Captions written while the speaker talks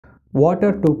What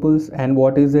are tuples and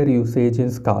what is their usage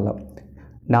in Scala?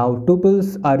 Now,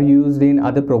 tuples are used in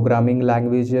other programming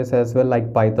languages as well,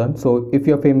 like Python. So, if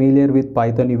you're familiar with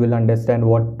Python, you will understand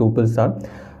what tuples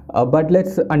are. But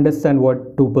let's understand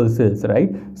what tuples is,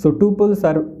 right? So, tuples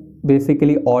are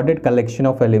basically ordered collection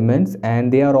of elements,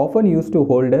 and they are often used to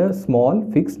hold a small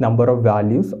fixed number of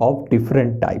values of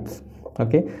different types.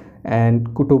 Okay, and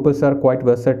tuples are quite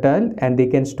versatile and they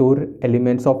can store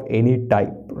elements of any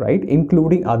type, right,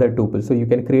 including other tuples. So you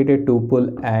can create a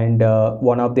tuple and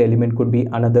one of the element could be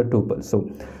another tuple.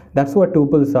 So that's what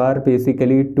tuples are,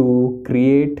 basically to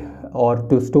create or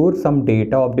to store some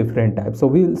data of different types. So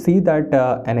we'll see that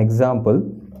an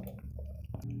example.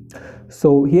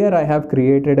 So here I have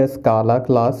created a Scala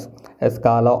class, a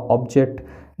Scala object.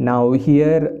 Now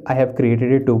here I have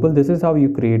created a tuple. This is how you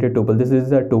create a tuple. This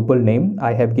is a tuple name.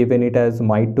 I have given it as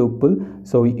my tuple.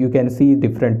 So you can see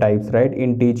different types, right?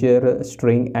 Integer,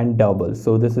 string, and double.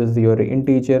 So this is your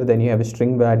integer, then you have a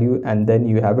string value, and then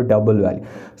you have a double value.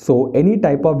 So any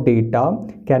type of data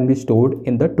can be stored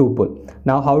in the tuple.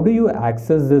 Now how do you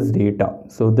access this data?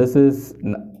 So this is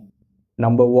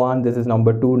number one, this is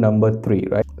number two, number three,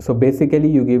 right? So basically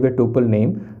you give a tuple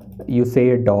name, you say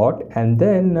a dot, and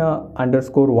then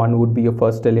underscore 1 would be your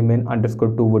first element,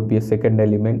 underscore 2 would be a second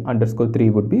element, underscore 3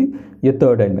 would be your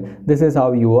third element. This is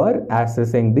how you are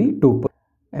accessing the tuple.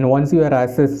 And once you are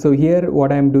accessed, so here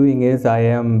what I am doing is I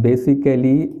am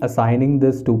basically assigning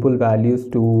this tuple values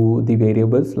to the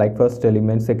variables like first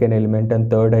element, second element,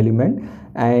 and third element.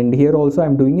 And here also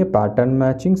I'm doing a pattern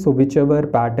matching. So whichever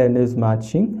pattern is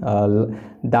matching,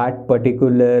 that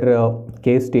particular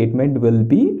case statement will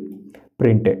be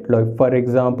printed. Like for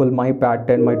example, my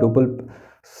pattern, my tuple,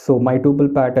 so my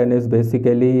tuple pattern is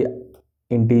basically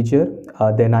integer,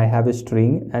 then I have a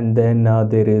string, and then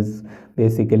there is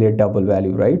basically a double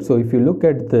value, right? So if you look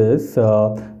at this,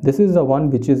 this is the one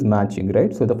which is matching,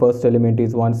 right? So the first element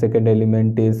is 1, second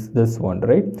element is this one,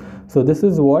 right? So this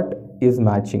is what is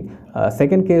matching.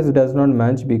 Second case does not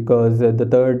match because the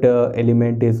third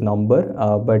element is number,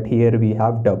 but here we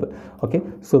have double. Okay,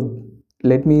 so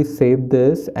let me save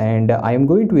this, and I am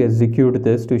going to execute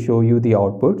this to show you the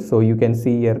output. So you can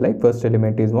see here, like first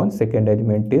element is 1, second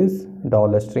element is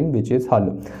 $string, which is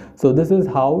hello. So this is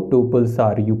how tuples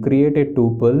are. You create a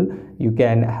tuple, you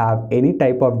can have any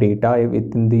type of data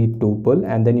within the tuple,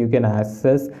 and then you can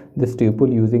access this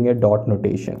tuple using a dot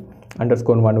notation.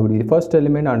 Underscore 1 would be the first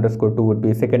element, underscore 2 would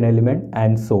be second element,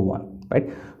 and so on,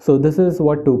 right? So this is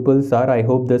what tuples are. I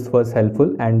hope this was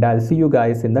helpful, and I'll see you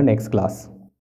guys in the next class.